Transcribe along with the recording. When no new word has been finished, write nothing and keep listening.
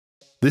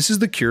This is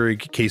the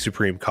Keurig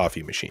K-Supreme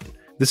coffee machine.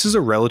 This is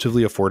a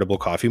relatively affordable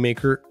coffee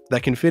maker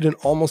that can fit in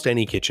almost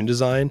any kitchen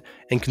design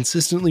and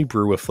consistently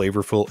brew a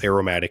flavorful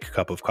aromatic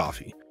cup of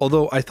coffee.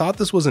 Although I thought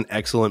this was an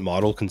excellent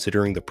model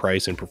considering the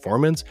price and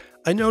performance,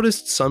 I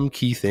noticed some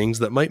key things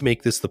that might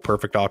make this the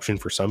perfect option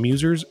for some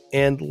users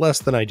and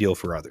less than ideal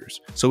for others,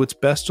 so it's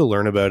best to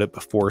learn about it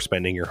before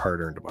spending your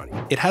hard-earned money.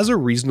 It has a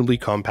reasonably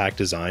compact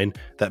design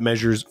that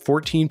measures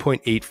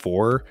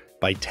 14.84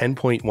 by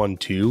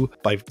 10.12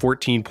 by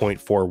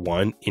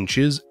 14.41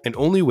 inches and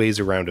only weighs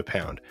around a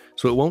pound,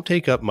 so it won't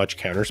take up much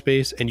counter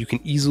space and you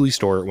can easily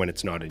store it when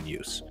it's not in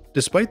use.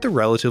 Despite the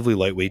relatively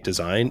lightweight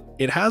design,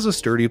 it has a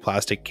sturdy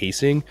plastic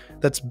casing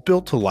that's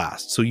built to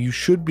last, so you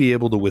should be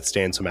able to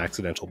withstand some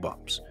accidental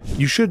bumps.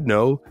 You should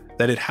know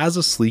that it has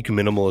a sleek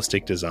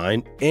minimalistic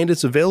design and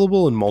it's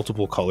available in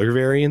multiple color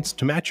variants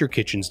to match your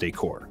kitchen's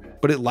decor,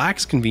 but it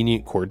lacks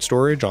convenient cord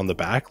storage on the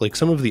back like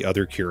some of the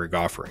other Keurig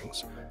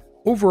offerings.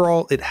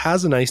 Overall, it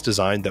has a nice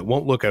design that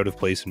won't look out of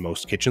place in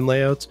most kitchen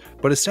layouts,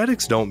 but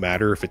aesthetics don't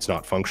matter if it's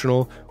not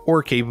functional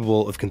or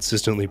capable of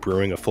consistently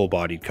brewing a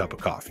full-bodied cup of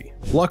coffee.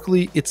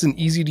 Luckily, it's an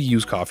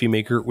easy-to-use coffee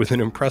maker with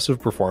an impressive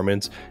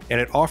performance,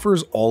 and it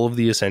offers all of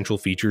the essential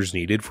features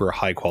needed for a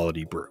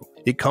high-quality brew.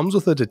 It comes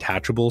with a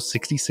detachable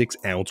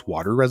 66-ounce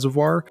water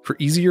reservoir for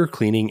easier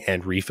cleaning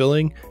and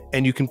refilling,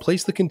 and you can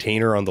place the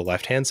container on the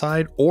left-hand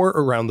side or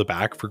around the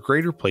back for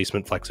greater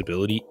placement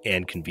flexibility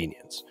and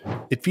convenience.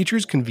 It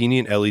features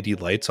convenient LED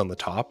lights on the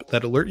top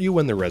that alert you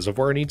when the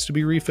reservoir needs to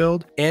be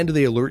refilled, and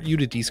they alert you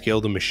to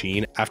descale the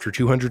machine after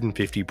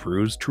 250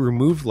 brews to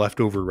remove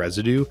leftover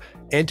residue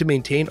and to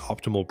maintain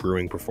optimal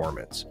brewing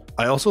performance.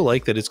 I also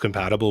like that it's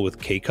compatible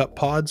with K-Cup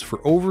pods for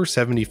over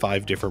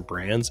 75 different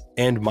brands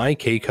and my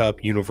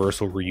K-Cup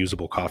universal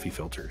reusable coffee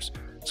filters,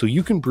 so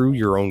you can brew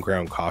your own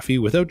ground coffee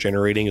without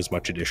generating as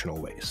much additional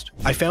waste.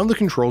 I found the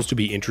controls to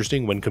be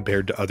interesting when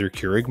compared to other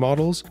Keurig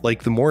models,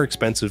 like the more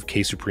expensive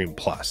K-Supreme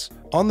Plus.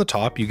 On the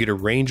top, you get a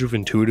range of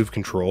intuitive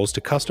controls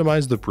to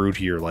customize the brew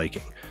to your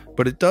liking,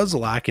 but it does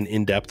lack an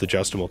in-depth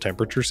adjustable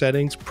temperature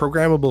settings,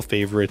 programmable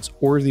favorites,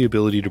 or the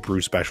ability to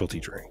brew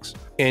specialty drinks,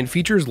 and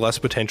features less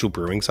potential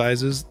brewing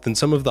sizes than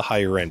some of the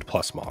higher-end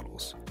Plus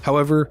models.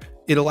 However,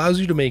 it allows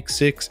you to make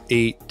 6,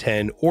 8,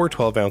 10, or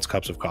 12-ounce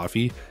cups of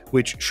coffee,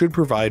 which should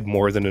provide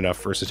more than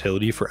enough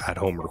versatility for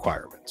at-home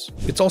requirements.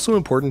 It's also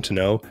important to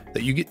know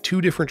that you get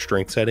 2 different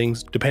strength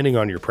settings depending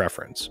on your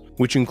preference,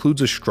 which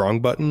includes a strong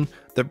button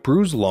that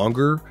brews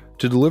longer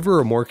to deliver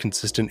a more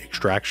consistent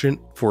extraction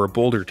for a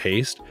bolder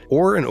taste,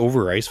 or an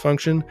over-ice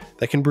function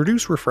that can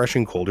produce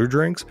refreshing colder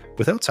drinks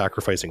without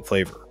sacrificing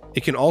flavor.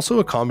 It can also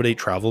accommodate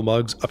travel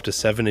mugs up to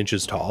 7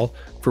 inches tall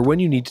for when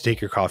you need to take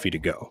your coffee to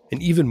go.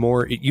 And even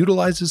more, it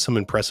utilizes some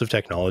impressive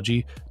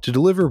technology to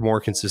deliver more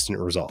consistent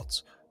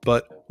results.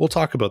 But we'll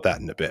talk about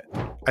that in a bit.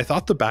 I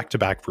thought the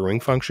back-to-back brewing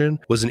function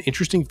was an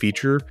interesting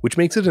feature which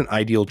makes it an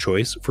ideal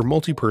choice for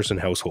multi-person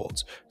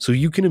households, so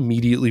you can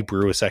immediately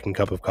brew a second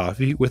cup of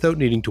coffee without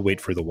needing to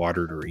wait for the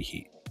water to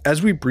reheat.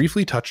 As we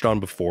briefly touched on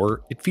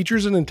before, it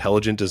features an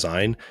intelligent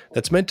design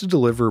that's meant to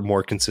deliver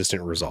more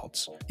consistent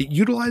results. It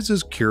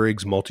utilizes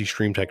Keurig's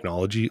multi-stream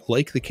technology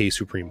like the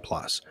K-Supreme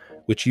Plus,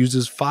 which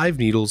uses 5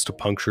 needles to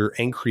puncture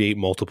and create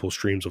multiple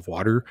streams of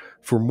water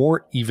for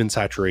more even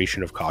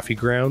saturation of coffee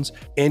grounds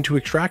and to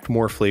extract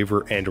more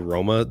flavor and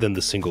aroma than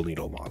the single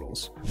needle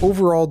models.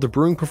 Overall, the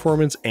brewing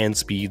performance and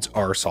speeds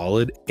are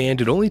solid,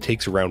 and it only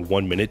takes around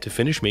 1 minute to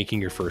finish making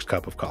your first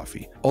cup of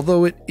coffee,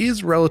 although it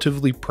is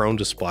relatively prone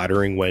to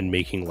splattering when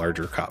making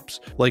larger cups.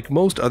 Like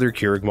most other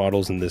Keurig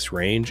models in this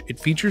range, it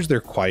features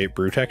their quiet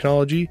brew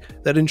technology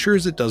that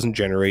ensures it doesn't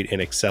generate an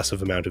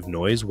excessive amount of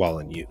noise while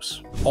in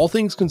use. All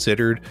things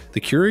considered,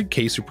 the Keurig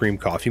K-Supreme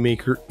coffee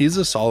maker is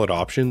a solid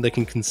option that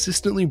can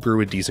consistently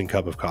brew a decent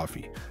cup of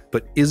coffee,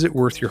 but is it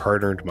worth your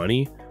hard-earned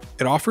money?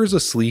 It offers a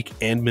sleek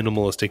and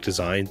minimalistic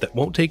design that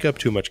won't take up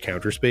too much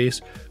counter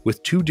space,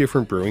 with 2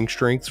 different brewing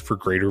strengths for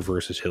greater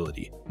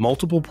versatility,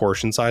 multiple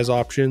portion size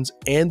options,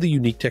 and the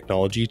unique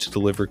technology to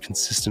deliver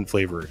consistent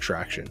flavor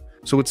extraction.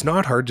 So it's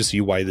not hard to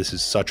see why this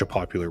is such a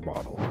popular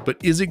model. But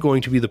is it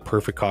going to be the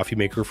perfect coffee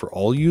maker for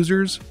all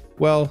users?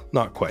 Well,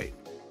 not quite.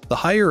 The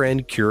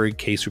higher-end Keurig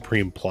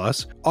K-Supreme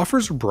Plus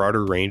offers a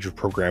broader range of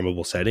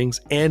programmable settings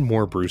and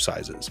more brew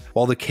sizes,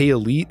 while the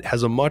K-Elite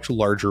has a much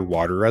larger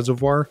water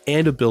reservoir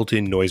and a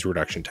built-in noise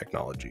reduction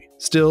technology.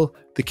 Still,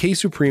 the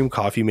K-Supreme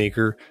coffee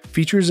maker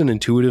features an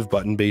intuitive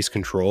button-based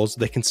controls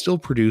that can still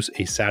produce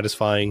a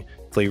satisfying,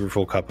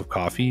 flavorful cup of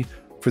coffee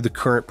for the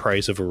current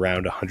price of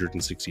around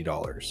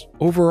 $160.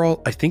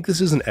 Overall, I think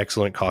this is an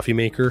excellent coffee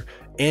maker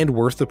and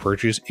worth the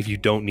purchase if you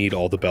don't need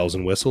all the bells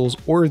and whistles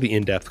or the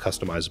in-depth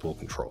customizable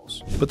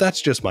controls. But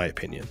that's just my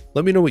opinion.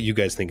 Let me know what you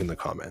guys think in the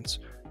comments.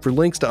 For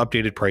links to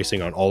updated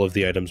pricing on all of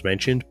the items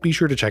mentioned, be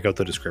sure to check out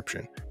the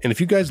description. And if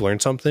you guys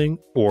learned something,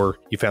 or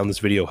you found this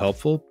video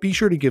helpful, be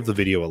sure to give the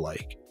video a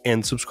like.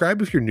 And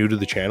subscribe if you're new to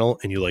the channel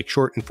and you like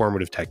short,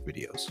 informative tech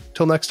videos.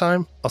 Till next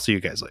time, I'll see you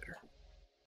guys later.